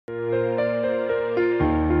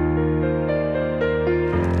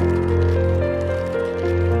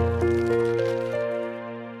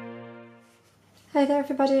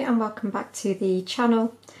everybody and welcome back to the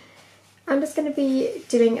channel. I'm just going to be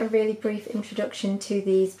doing a really brief introduction to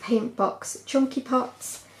these Paintbox Chunky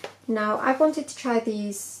Pots. Now, I've wanted to try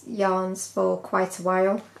these yarns for quite a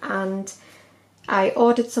while and I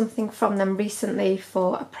ordered something from them recently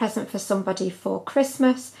for a present for somebody for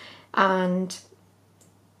Christmas, and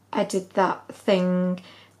I did that thing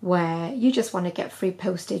where you just want to get free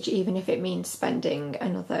postage even if it means spending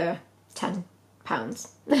another £10.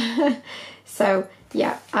 So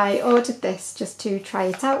yeah, I ordered this just to try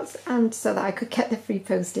it out and so that I could get the free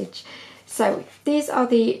postage. So these are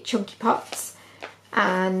the Chunky Pots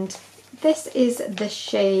and this is the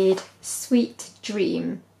shade Sweet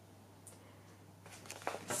Dream.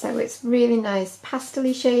 So it's really nice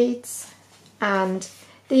pastel-y shades, and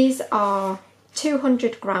these are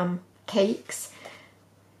 200-gram cakes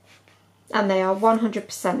and they are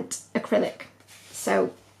 100% acrylic.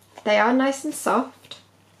 So they are nice and soft,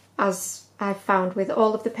 as I've found with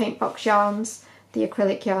all of the Paintbox yarns. The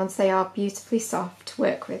acrylic yarns, they are beautifully soft to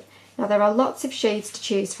work with. Now there are lots of shades to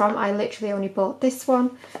choose from. I literally only bought this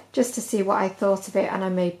one just to see what I thought of it, and I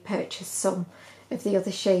may purchase some of the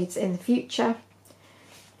other shades in the future.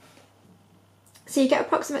 So you get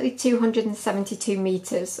approximately 272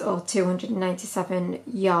 metres or 297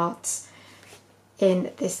 yards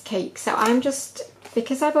in this cake. So I'm just,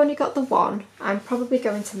 because I've only got the one, I'm probably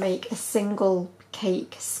going to make a single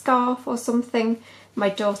cake scarf or something. My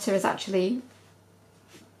daughter has actually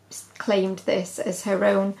claimed this as her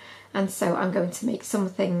own, and so I'm going to make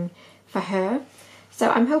something for her. So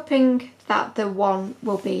I'm hoping that the one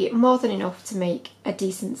will be more than enough to make a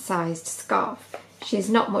decent sized scarf.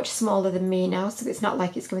 She's not much smaller than me now, so it's not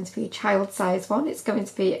like it's going to be a child-sized one. It's going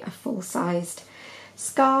to be a full-sized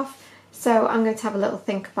scarf. So I'm going to have a little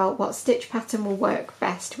think about what stitch pattern will work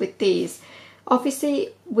best with these. Obviously,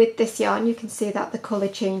 with this yarn, you can see that the colour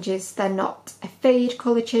changes. They're not a fade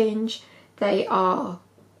colour change. They are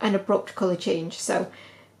an abrupt colour change. So,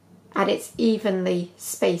 and it's evenly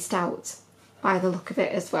spaced out by the look of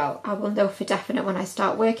it as well. I will know for definite when I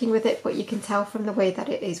start working with it, but you can tell from the way that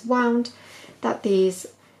it is wound that these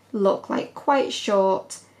look like quite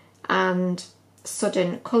short and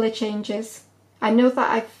sudden colour changes. I know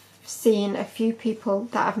that I've seen a few people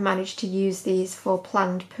that have managed to use these for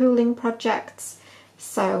planned pooling projects,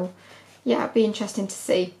 so yeah, it'd be interesting to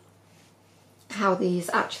see how these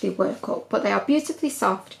actually work up. But they are beautifully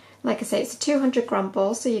soft. Like I say, it's a 200-gram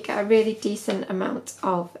ball, so you get a really decent amount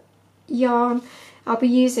of yarn. I'll be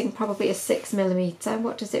using probably a 6mm.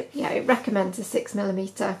 What does it? Yeah, it recommends a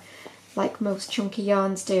 6mm, like most chunky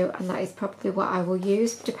yarns do, and that is probably what I will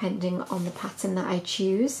use depending on the pattern that I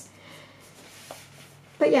choose.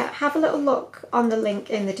 But yeah, have a little look on the link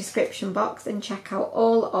in the description box and check out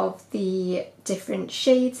all of the different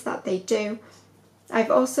shades that they do.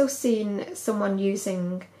 I've also seen someone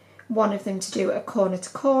using one of them to do a corner to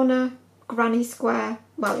corner granny square.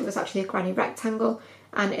 Well, it was actually a granny rectangle,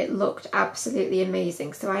 and it looked absolutely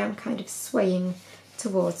amazing. So I am kind of swaying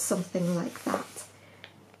towards something like that.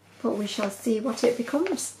 But we shall see what it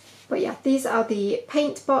becomes. But yeah, these are the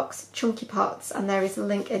Paintbox Chunky Pots, and there is a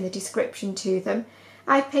link in the description to them.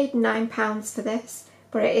 I paid £9 for this,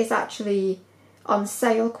 but it is actually on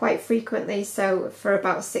sale quite frequently, so for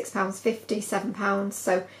about £6.50, £7.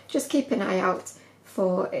 So just keep an eye out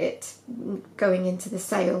for it going into the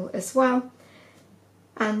sale as well.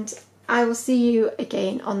 And I will see you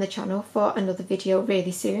again on the channel for another video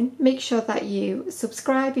really soon. Make sure that you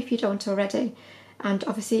subscribe if you don't already, and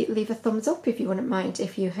obviously leave a thumbs up if you wouldn't mind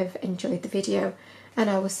if you have enjoyed the video. And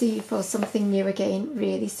I will see you for something new again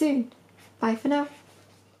really soon. Bye for now.